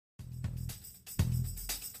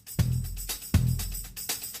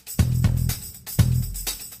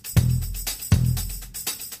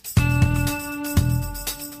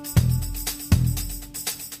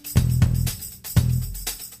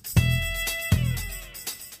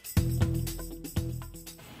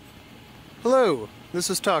Hello, this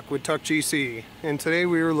is Tuck with Tuck GC, and today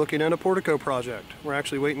we are looking at a Portico project. We're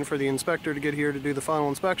actually waiting for the inspector to get here to do the final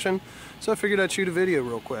inspection, so I figured I'd shoot a video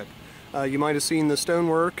real quick. You might have seen the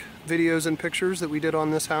stonework videos and pictures that we did on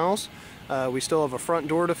this house. We still have a front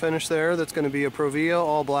door to finish there that's going to be a Provia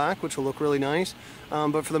all black, which will look really nice.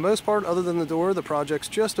 But for the most part, other than the door, the project's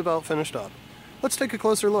just about finished up. Let's take a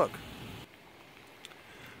closer look.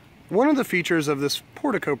 One of the features of this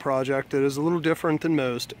Portico project that is a little different than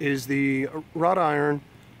most is the wrought iron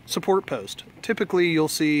support post. Typically you'll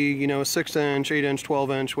see, a 6-inch, 8-inch,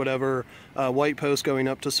 12-inch, whatever, white post going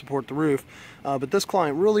up to support the roof. But this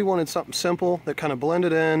client really wanted something simple that kind of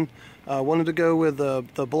blended in, wanted to go with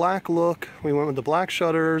the black look. We went with the black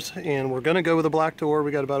shutters, and we're going to go with a black door.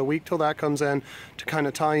 We got about a week till that comes in to kind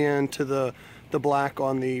of tie in to the black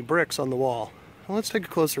on the bricks on the wall. Well, let's take a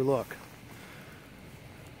closer look.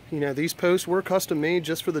 These posts were custom made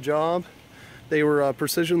just for the job. They were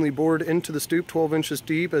precisionally bored into the stoop 12 inches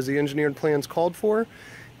deep as the engineered plans called for,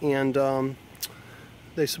 and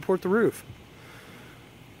they support the roof.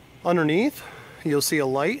 Underneath, you'll see a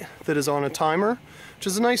light that is on a timer, which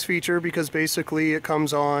is a nice feature because basically it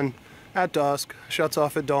comes on at dusk, shuts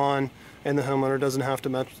off at dawn, and the homeowner doesn't have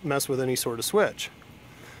to mess with any sort of switch.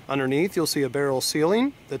 Underneath, you'll see a barrel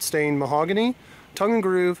ceiling that's stained mahogany, tongue and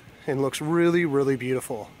groove, and looks really, really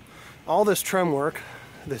beautiful. All this trim work,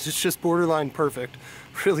 this is just borderline perfect,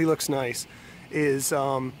 really looks nice, is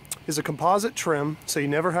a composite trim, so you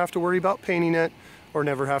never have to worry about painting it or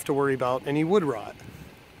never have to worry about any wood rot.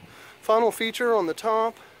 Final feature on the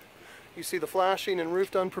top, you see the flashing and roof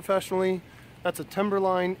done professionally. That's a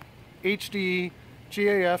Timberline HD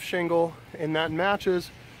GAF shingle, and that matches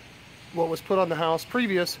what was put on the house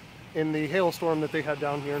previous in the hailstorm that they had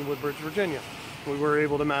down here in Woodbridge, Virginia. We were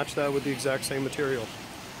able to match that with the exact same material.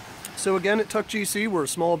 So again, at Tuck GC, we're a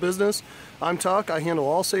small business. I'm Tuck. I handle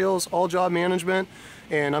all sales, all job management,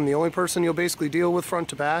 and I'm the only person you'll basically deal with front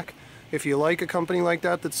to back. If you like a company like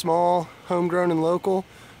that that's small, homegrown, and local,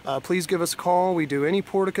 please give us a call. We do any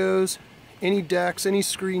porticos, any decks, any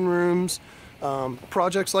screen rooms,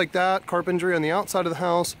 projects like that, carpentry on the outside of the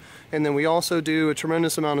house, and then we also do a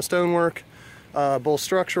tremendous amount of stonework, both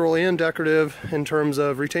structural and decorative, in terms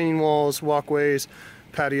of retaining walls, walkways,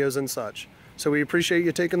 patios, and such. So we appreciate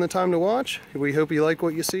you taking the time to watch. We hope you like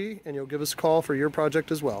what you see, and you'll give us a call for your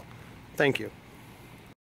project as well. Thank you.